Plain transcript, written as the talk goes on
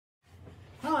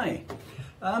Hi,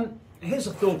 here's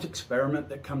a thought experiment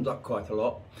that comes up quite a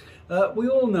lot. We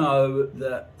all know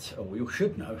that, or we all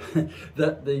should know,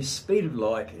 that the speed of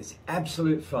light is the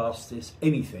absolute fastest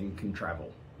anything can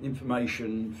travel.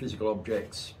 Information, physical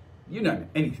objects, you know,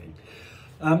 anything.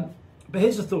 But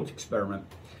here's a thought experiment.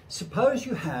 Suppose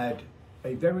you had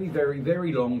a very, very,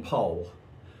 very long pole,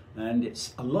 and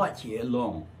it's a light year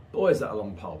long. Boy, is that a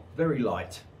long pole, very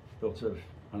light, sort of,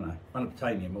 I don't know,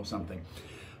 unobtainium or something.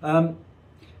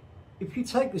 If you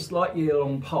take this light year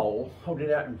long pole, hold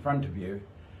it out in front of you,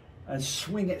 and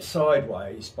swing it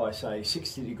sideways by, say,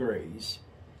 60 degrees,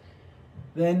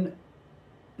 then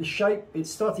the shape, it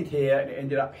started here and it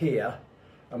ended up here,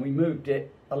 and we moved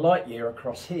it a light year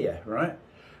across here, right?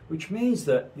 Which means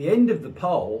that the end of the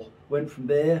pole went from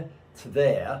there to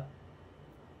there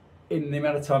in the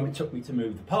amount of time it took me to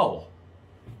move the pole,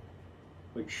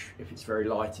 which, if it's very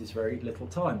light, is very little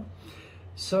time.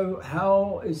 So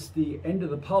how is the end of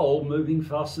the pole moving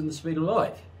faster than the speed of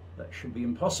light? That should be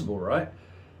impossible, right?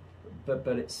 But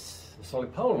it's a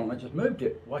solid pole and I just moved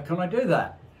it. Why can't I do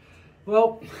that?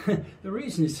 Well, the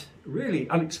reason is really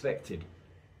unexpected.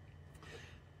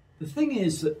 The thing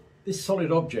is that this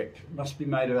solid object must be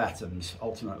made of atoms,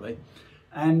 ultimately,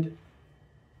 and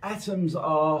atoms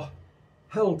are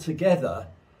held together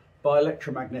by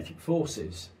electromagnetic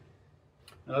forces.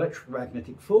 And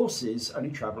electromagnetic forces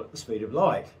only travel at the speed of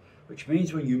light, which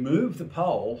means when you move the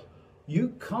pole,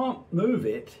 you can't move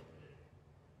it.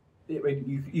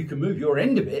 You can move your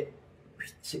end of it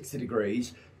 60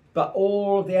 degrees, but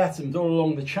all of the atoms all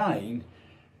along the chain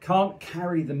can't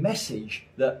carry the message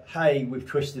that, hey, we've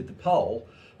twisted the pole.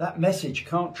 That message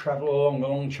can't travel along the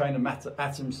long chain of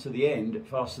atoms to the end at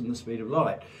faster than the speed of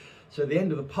light. So the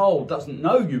end of the pole doesn't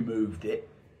know you moved it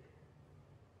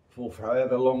for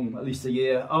however long, at least a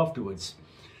year afterwards,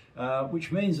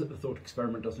 which means that the thought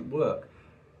experiment doesn't work.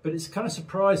 But it's kind of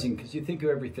surprising because you think of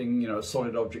everything, you know, a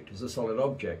solid object is a solid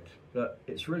object, but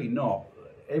it's really not.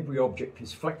 Every object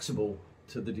is flexible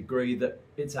to the degree that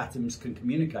its atoms can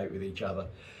communicate with each other,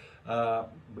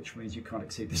 which means you can't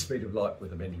exceed the speed of light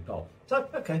with a bending pole. So,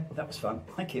 okay, that was fun.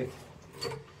 Thank you.